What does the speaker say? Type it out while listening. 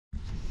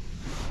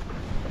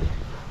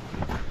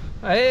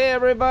Hey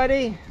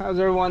everybody, how's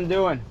everyone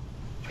doing?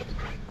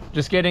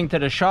 Just getting to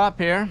the shop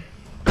here.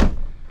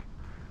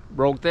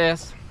 Broke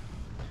this.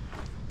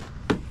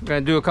 I'm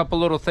gonna do a couple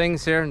little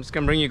things here. I'm just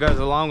gonna bring you guys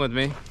along with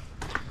me.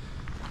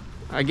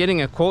 I'm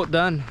getting a quote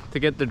done to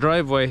get the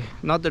driveway,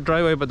 not the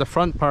driveway but the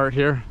front part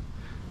here,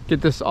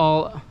 get this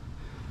all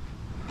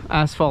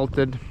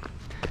asphalted,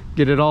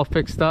 get it all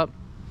fixed up,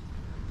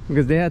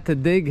 because they had to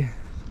dig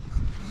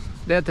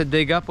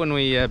up when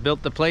we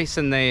built the place,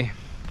 and they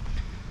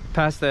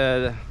passed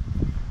the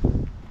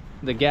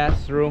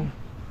gas through.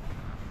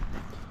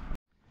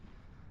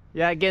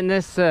 Yeah, getting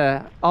this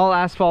all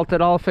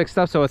asphalted, all fixed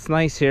up, so it's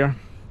nice here.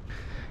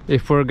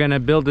 If we're gonna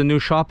build a new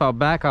shop out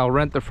back, I'll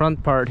rent the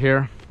front part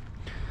here,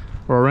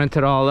 or rent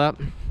it all up,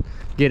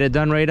 get it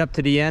done right up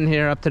to the end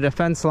here, up to the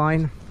fence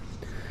line.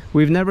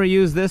 We've never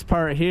used this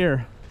part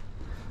here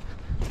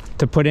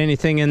to put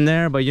anything in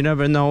there, but you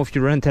never know if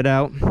you rent it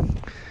out.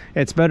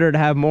 It's better to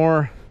have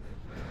more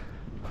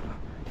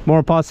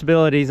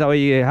possibilities. That way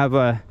you have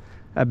a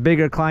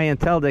bigger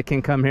clientele that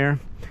can come here.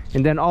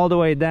 And then all the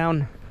way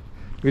down,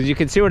 because you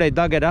can see where they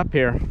dug it up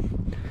here.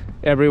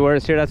 Everywhere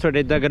is here, that's where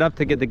they dug it up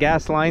to get the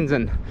gas lines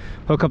and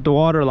hook up the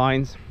water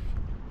lines.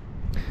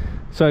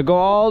 So I go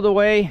all the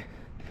way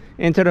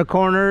into the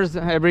corners,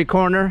 every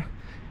corner,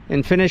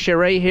 and finish it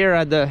right here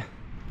at the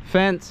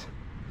fence.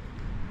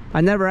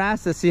 I never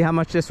asked to see how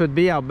much this would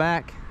be out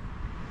back,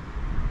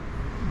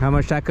 how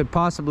much that could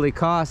possibly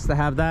cost to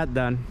have that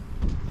done.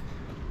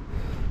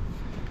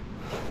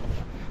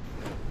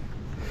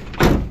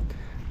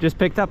 Just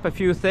picked up a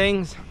few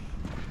things.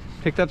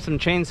 Picked up some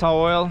chainsaw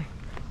oil.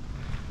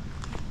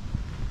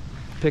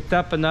 Picked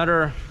up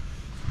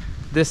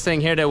this thing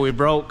here that we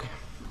broke.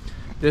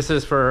 This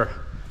is for,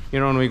 you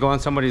know, when we go on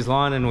somebody's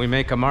lawn and we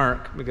make a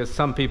mark, because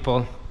some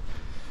people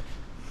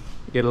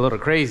get a little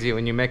crazy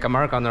when you make a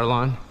mark on their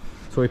lawn.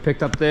 So we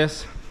picked up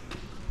this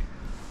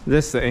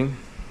thing.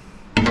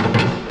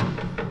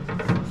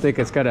 I think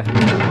it's got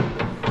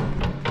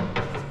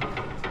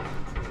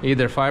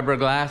either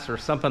fiberglass or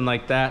something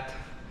like that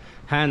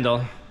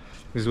handle,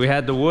 because we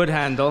had the wood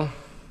handle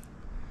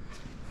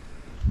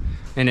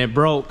and it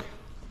broke.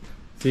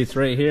 See, it's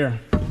right here.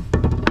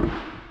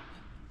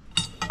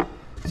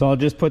 So I'll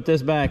just put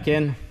this back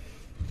in,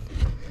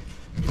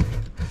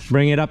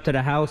 bring it up to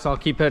the house. I'll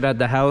keep it at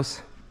the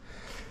house.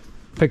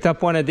 Picked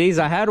up one of these.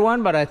 I had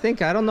one, but I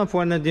don't know if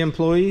one of the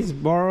employees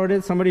borrowed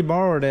it. Somebody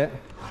borrowed it.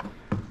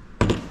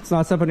 It's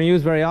not something to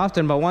use very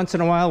often, but once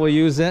in a while we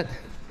use it.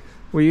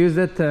 We use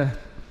it to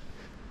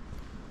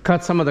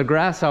cut some of the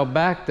grass out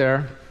back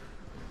there.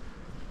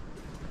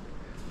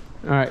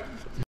 All right.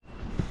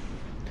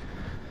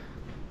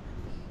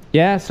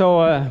 Yeah,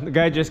 so the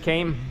guy just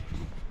came,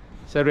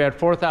 said we had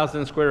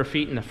 4,000 square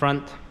feet in the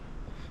front,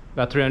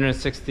 about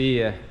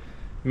 360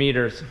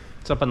 meters,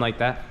 something like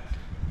that.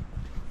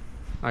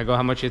 I go,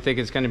 how much you think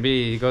it's going to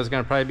be? He goes, it's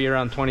going to probably be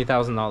around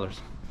 $20,000.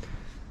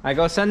 I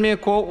go, send me a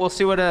quote. We'll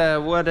see what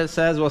it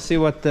says. We'll see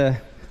what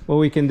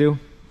we can do.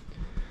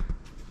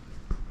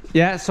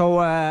 Yeah, so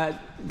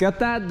got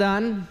that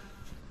done.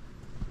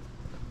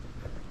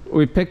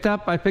 I picked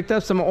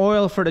up some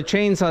oil for the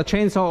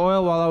chainsaw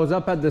oil while I was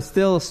up at the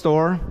stihl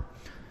store.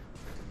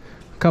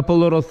 A couple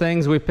little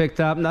things we picked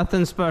up,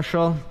 nothing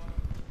special.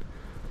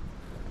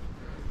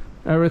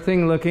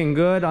 Everything looking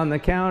good on the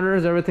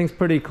counters. Everything's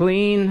pretty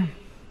clean.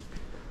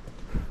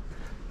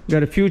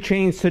 Got a few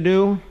chains to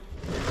do.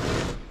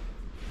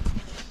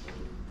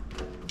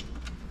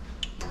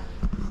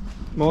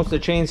 Most of the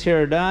chains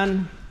here are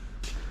done.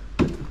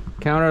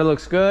 Counter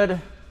looks good.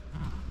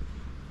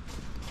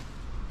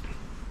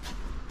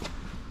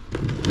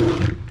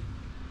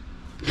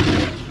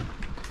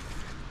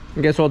 I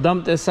guess we'll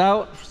dump this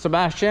out.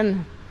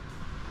 Sebastian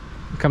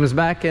comes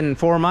back in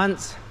 4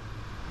 months.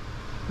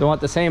 Don't want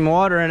the same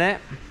water in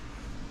it.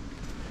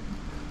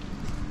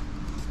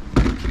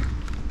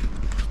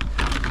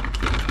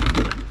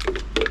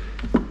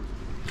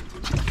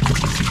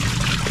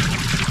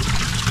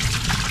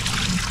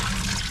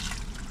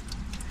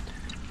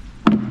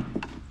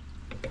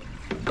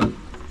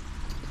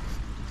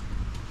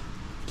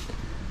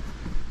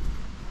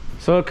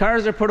 So the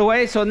cars are put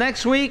away. So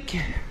next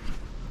week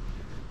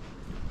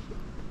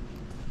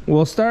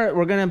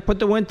we're gonna put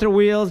the winter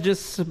wheels,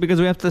 just because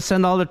we have to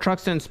send all the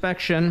trucks to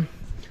inspection.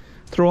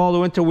 Throw all the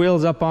winter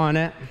wheels up on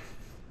it.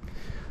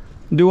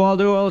 Do all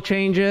the oil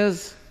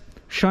changes.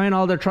 Shine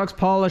all the trucks,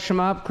 polish them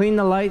up. Clean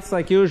the lights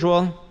like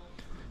usual.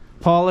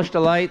 Polish the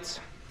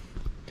lights.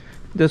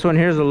 This one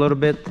here is a little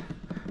bit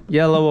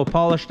yellow. We'll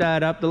polish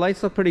that up. The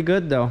lights look pretty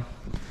good though.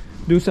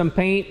 Do some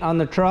paint on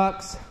the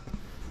trucks.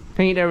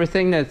 Paint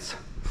everything that's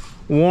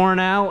worn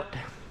out.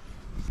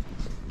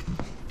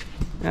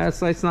 Yeah,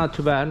 this light's not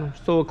too bad.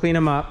 Still we'll clean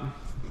them up.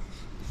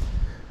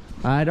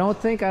 I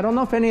don't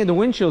know if any of the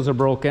windshields are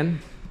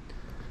broken.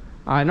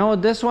 I know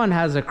this one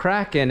has a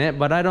crack in it,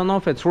 but I don't know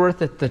if it's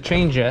worth it to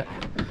change it.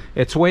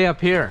 It's way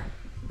up here.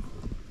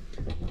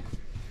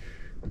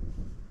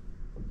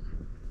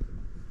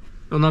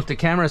 Don't know if the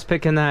camera's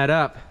picking that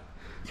up.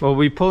 Well,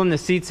 we're pulling the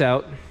seats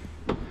out.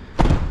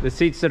 The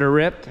seats that are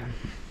ripped.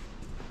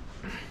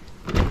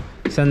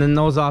 Sending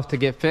those off to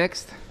get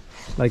fixed,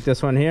 like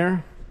this one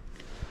here.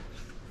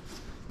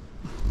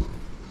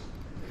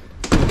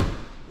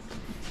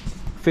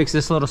 Fix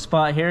this little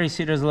spot here. You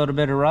see there's a little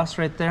bit of rust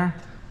right there.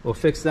 We'll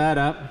fix that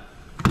up.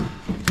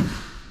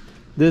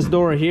 This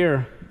door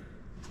here,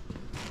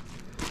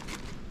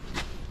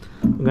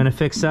 we're gonna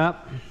fix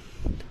up.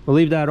 We'll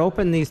leave that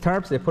open. These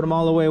tarps, they put them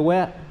all the way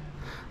wet.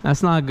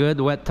 That's not good.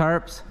 The wet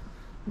tarps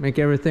make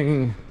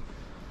everything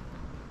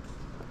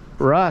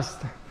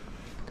rust.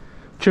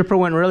 Chipper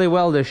went really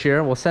well this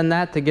year. We'll send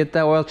that to get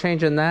that oil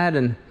change in that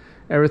and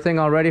everything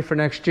all ready for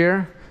next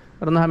year.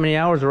 I don't know how many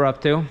hours we're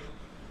up to.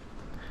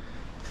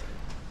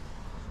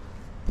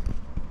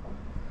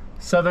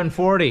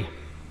 740.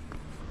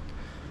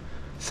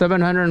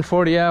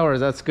 740 hours,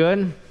 that's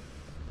good.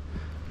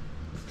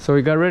 So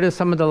we got rid of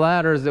some of the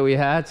ladders that we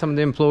had. Some of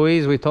the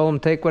employees, we told them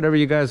take whatever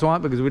you guys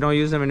want because we don't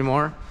use them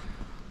anymore.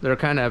 They're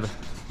kind of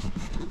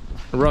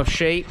rough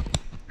shape.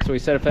 So we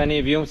said if any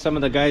of you, some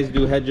of the guys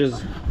do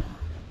hedges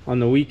on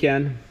the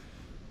weekend.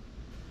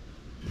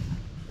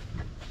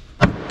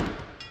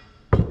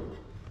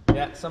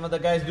 Yeah, some of the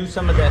guys do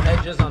some of the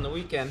hedges on the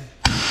weekend.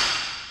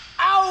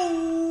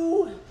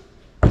 Ow!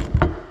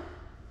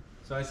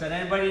 So I said,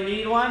 anybody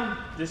need one?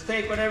 Just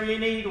take whatever you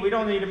need. We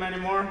don't need them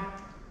anymore.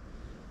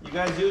 You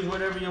guys use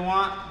whatever you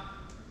want.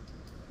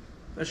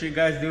 Especially you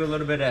guys do a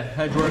little bit of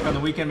hedge work on the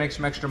weekend, make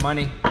some extra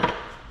money.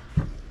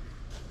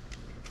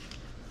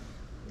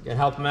 You can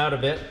help them out a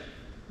bit.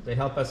 They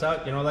help us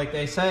out, you know, like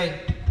they say.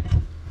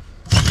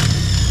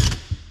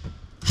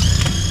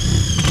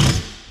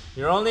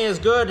 You're only as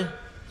good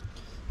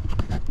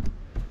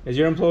as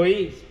your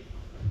employees.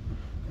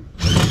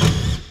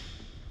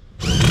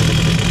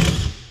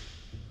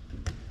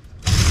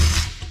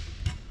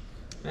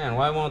 Man,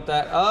 why won't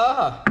that?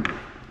 Ah,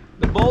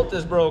 the bolt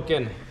is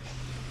broken.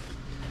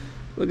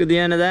 Look at the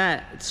end of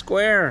that. It's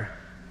square.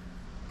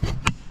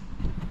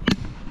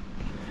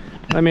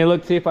 Let me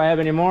look, see if I have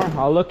any more.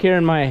 I'll look here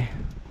in my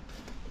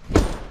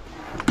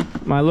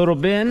little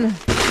bin.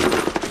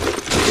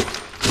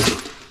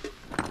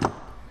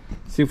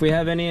 See if we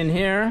have any in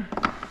here.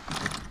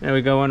 There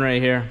we go, one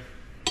right here.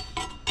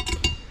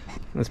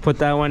 Let's put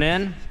that one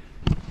in.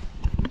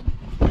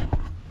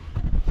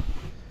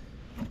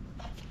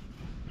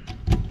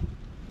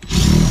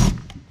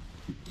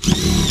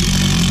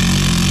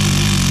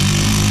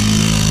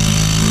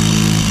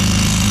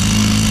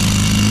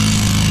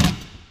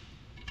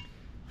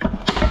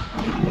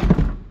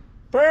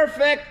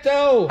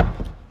 Perfecto!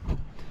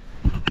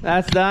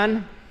 That's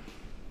done.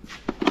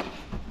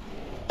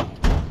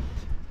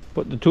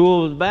 Put the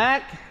tools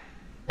back.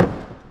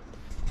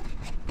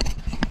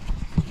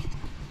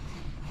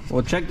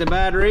 We'll check the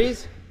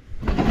batteries.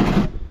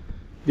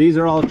 These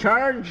are all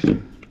charged.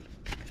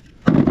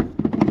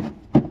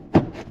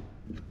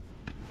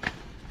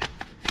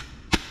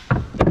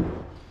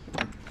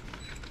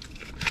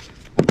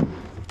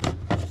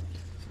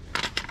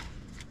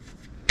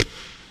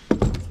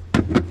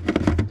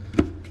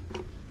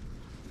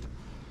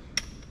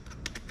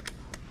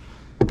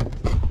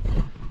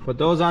 Put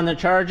those on the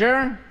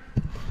charger.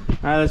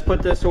 All right, let's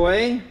put this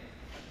away.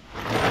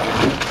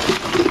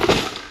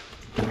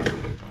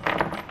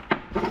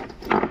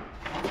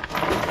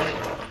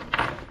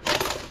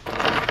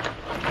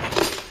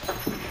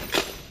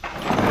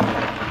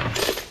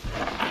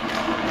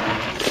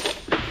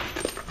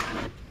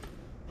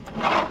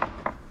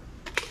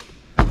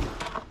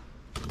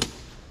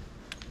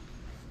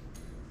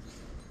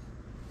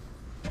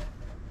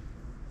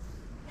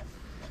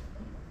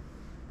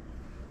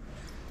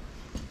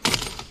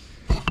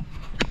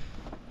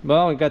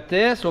 Well, we got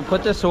this. We'll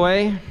put this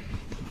away.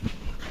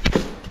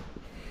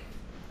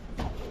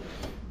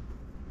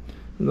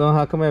 No,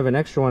 how come we have an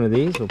extra one of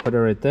these? We'll put it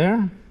right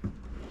there.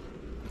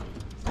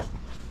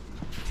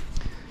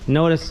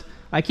 Notice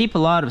I keep a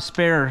lot of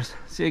spares.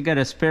 See, I got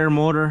a spare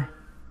motor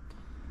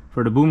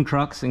for the boom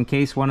trucks in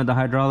case one of the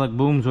hydraulic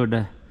booms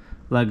would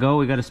let go.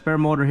 We got a spare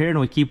motor here,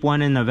 and we keep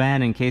one in the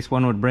van in case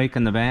one would break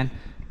in the van.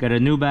 Got a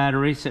new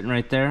battery sitting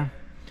right there.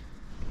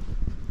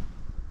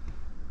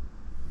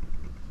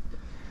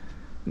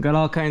 Got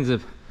all kinds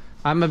of.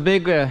 I'm a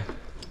big guy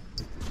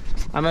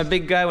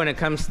when it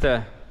comes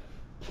to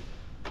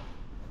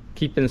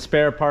keeping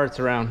spare parts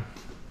around.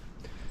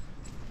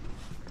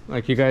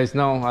 Like you guys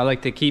know, I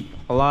like to keep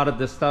a lot of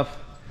this stuff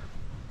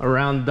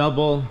around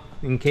double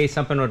in case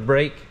something would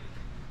break,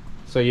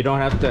 so you don't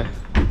have to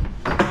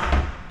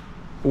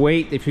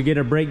wait if you get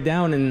a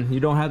breakdown and you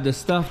don't have the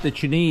stuff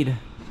that you need.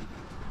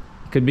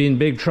 Could be in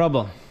big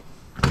trouble.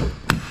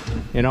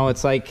 You know,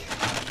 it's like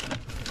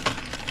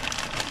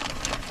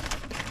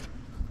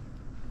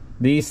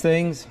these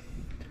things,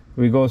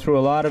 we go through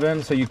a lot of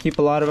them, so you keep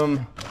a lot of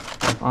them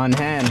on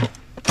hand.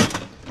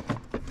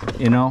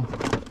 You know,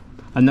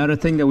 another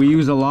thing that we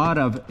use a lot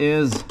of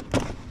is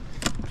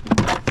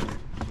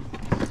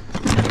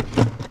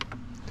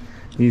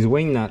these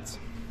wing nuts.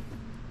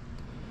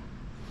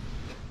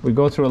 We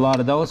go through a lot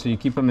of those, so you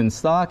keep them in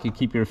stock. You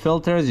keep your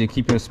filters, you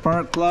keep your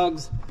spark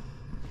plugs,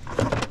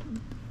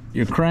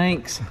 your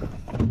cranks,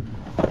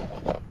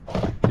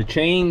 the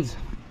chains.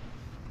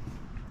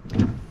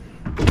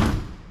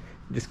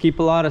 Just keep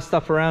a lot of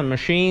stuff around,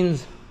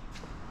 machines,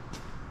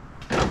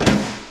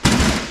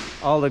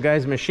 all the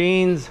guys'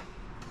 machines.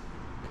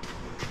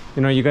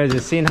 You know, you guys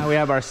have seen how we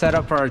have our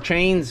setup for our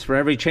chains for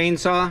every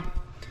chainsaw.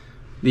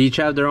 They each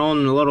have their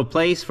own little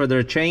place for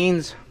their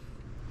chains.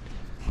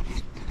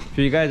 If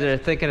you guys are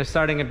thinking of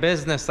starting a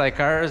business like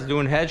ours,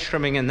 doing hedge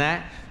trimming and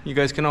that, you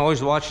guys can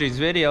always watch these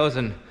videos,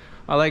 and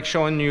I like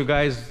showing you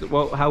guys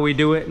how we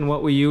do it and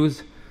what we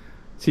use.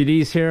 See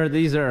these here,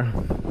 these are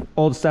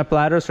old step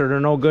ladders, so they're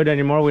no good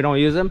anymore. We don't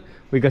use them.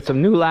 We got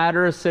some new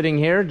ladders sitting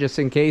here just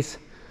in case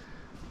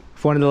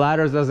if one of the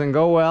ladders doesn't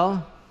go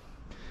well.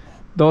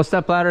 Those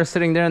step ladders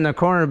sitting there in the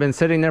corner have been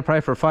sitting there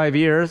probably for 5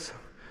 years.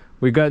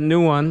 We got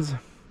new ones.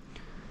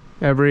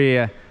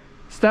 Every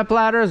step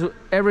ladders,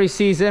 every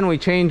season we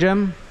change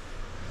them.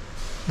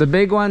 The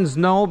big ones,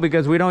 no,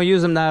 because we don't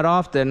use them that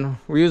often.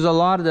 We use a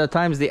lot of the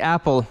times the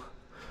Apple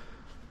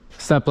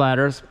step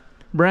ladders.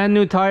 Brand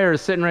new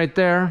tires sitting right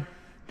there.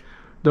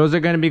 Those are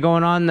going to be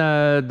going on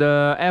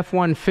the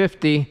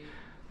F-150.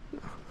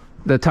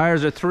 The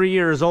tires are 3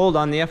 years old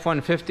on the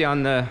F-150,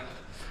 on the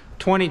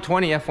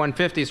 2020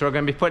 F-150, so we're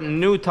going to be putting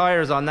new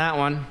tires on that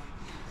one.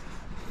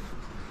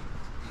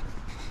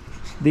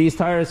 These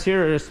tires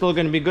here are still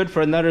going to be good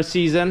for another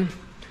season.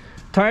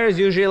 Tires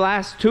usually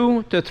last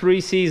 2 to 3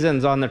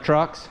 seasons on the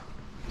trucks.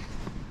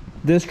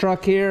 This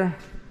truck here,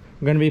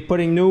 I'm going to be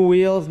putting new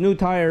wheels, new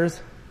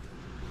tires.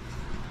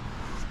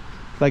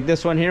 Like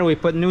this one here, we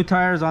put new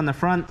tires on the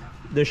front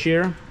this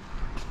year.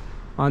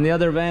 On the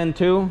other van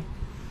too.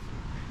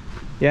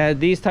 Yeah,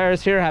 these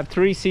tires here have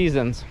 3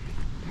 seasons.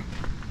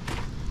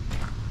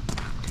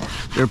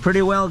 They're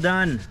pretty well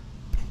done.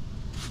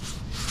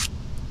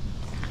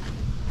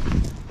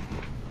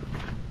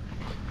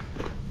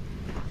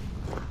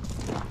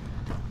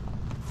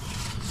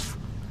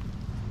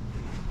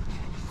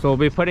 So we'll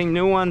be putting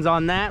new ones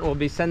on that. We'll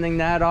be sending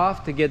that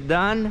off to get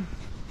done.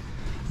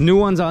 New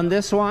ones on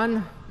this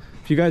one.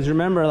 If you guys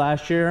remember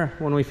last year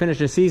when we finished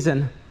the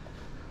season,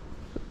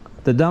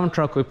 the dump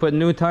truck, we put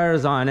new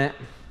tires on it.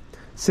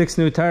 6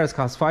 new tires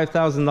cost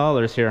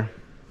 $5,000 here.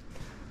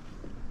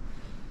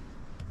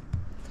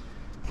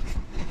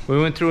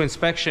 We went through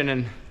inspection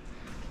and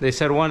they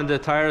said one of the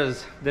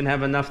tires didn't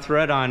have enough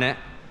thread on it.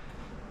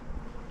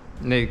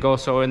 And they go,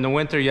 so in the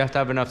winter you have to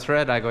have enough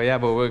thread. I go, yeah,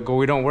 but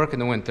we don't work in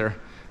the winter.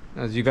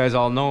 As you guys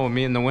all know,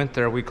 me in the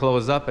winter, we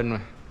close up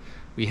and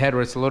we head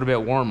where it's a little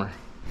bit warmer.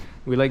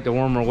 We like the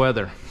warmer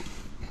weather.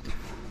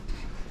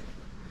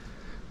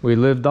 We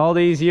lived all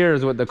these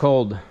years with the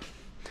cold.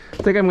 I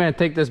think I'm going to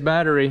take this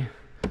battery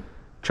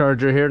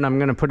charger here and I'm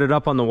going to put it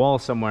up on the wall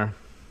somewhere.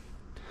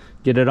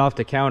 Get it off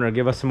the counter,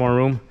 give us some more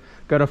room.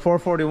 Got a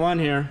 441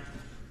 here.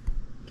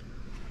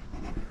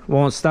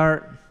 Won't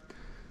start.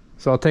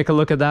 So I'll take a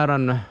look at that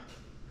on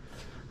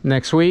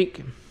next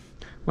week.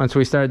 Once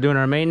we start doing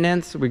our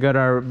maintenance, we got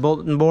our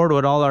bulletin board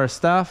with all our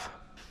stuff.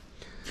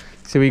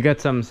 So we got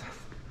some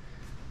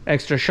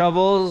extra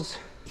shovels,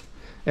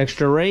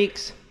 extra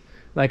rakes.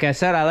 Like I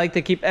said, I like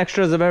to keep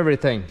extras of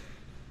everything.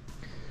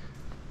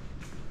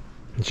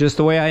 It's just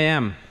the way I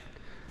am.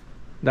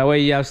 That way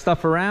you have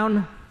stuff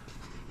around.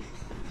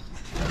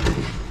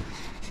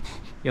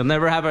 You'll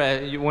never have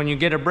when you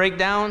get a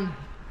breakdown,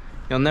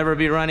 you'll never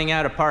be running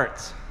out of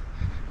parts.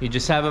 You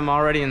just have them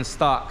already in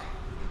stock.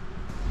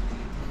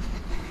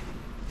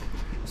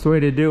 It's the way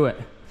to do it.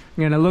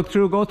 You're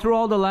gonna go through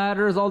all the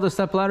ladders, all the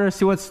step ladders,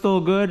 see what's still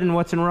good and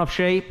what's in rough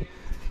shape.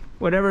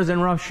 Whatever's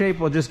in rough shape,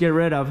 we'll just get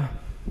rid of.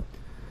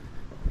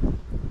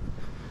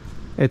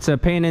 It's a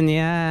pain in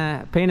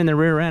the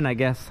rear end, I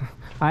guess.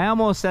 I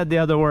almost said the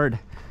other word.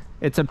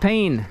 It's a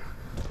pain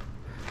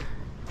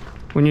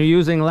when you're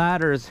using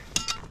ladders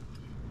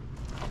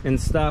and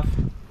stuff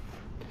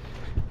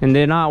and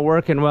they're not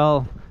working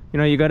well. You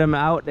know, you got them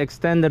out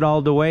extended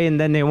all the way and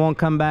then they won't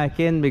come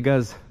back in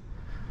because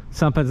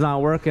something's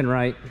not working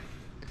right.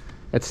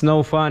 It's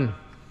no fun.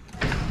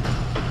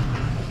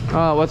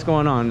 Oh, what's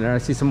going on there? I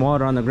see some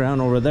water on the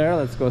ground over there.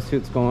 Let's go see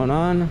what's going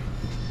on.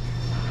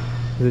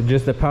 Is it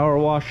just a power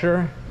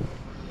washer?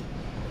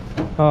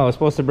 Oh, I was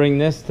supposed to bring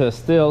this to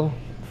stihl.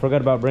 Forgot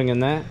about bringing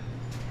that.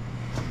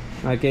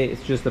 Okay,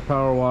 it's just a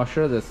power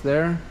washer that's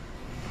there.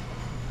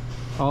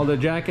 All the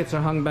jackets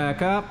are hung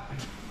back up.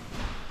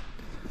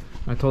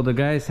 I told the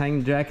guys hang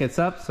the jackets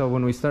up so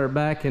when we start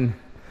back in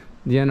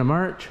the end of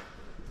March,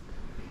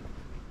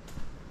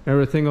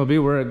 everything will be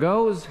where it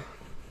goes.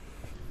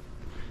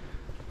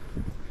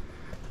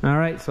 All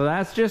right, so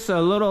that's just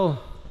a little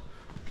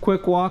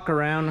quick walk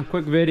around, a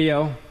quick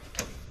video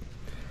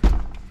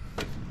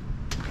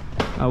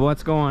of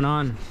what's going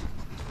on.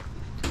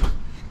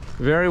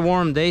 Very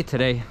warm day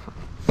today.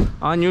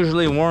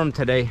 Unusually warm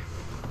today.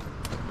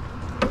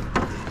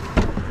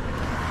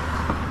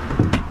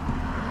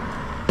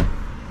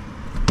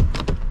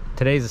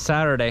 Today's a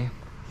Saturday,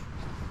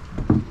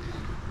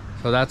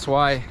 so that's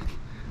why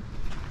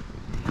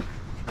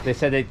they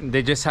said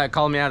they just had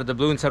called me out of the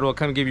blue and said, well,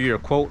 come give you your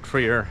quote for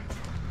your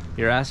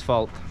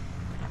asphalt.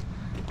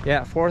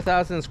 Yeah,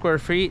 4,000 square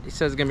feet. He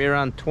says it's gonna be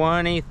around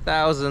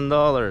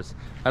 $20,000.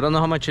 I don't know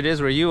how much it is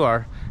where you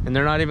are, and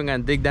they're not even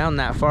gonna dig down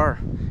that far.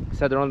 He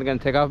said they're only going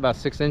to take off about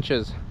 6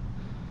 inches.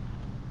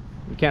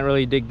 You can't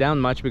really dig down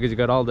much because you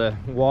got all the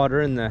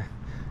water and the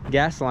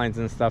gas lines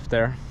and stuff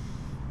there.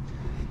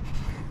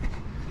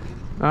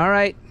 All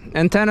right,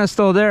 antenna's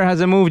still there,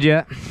 hasn't moved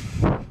yet.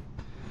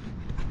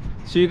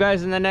 See you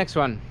guys in the next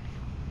one.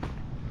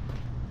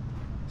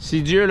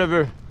 Si Dieu le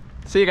veut.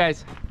 See you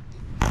guys.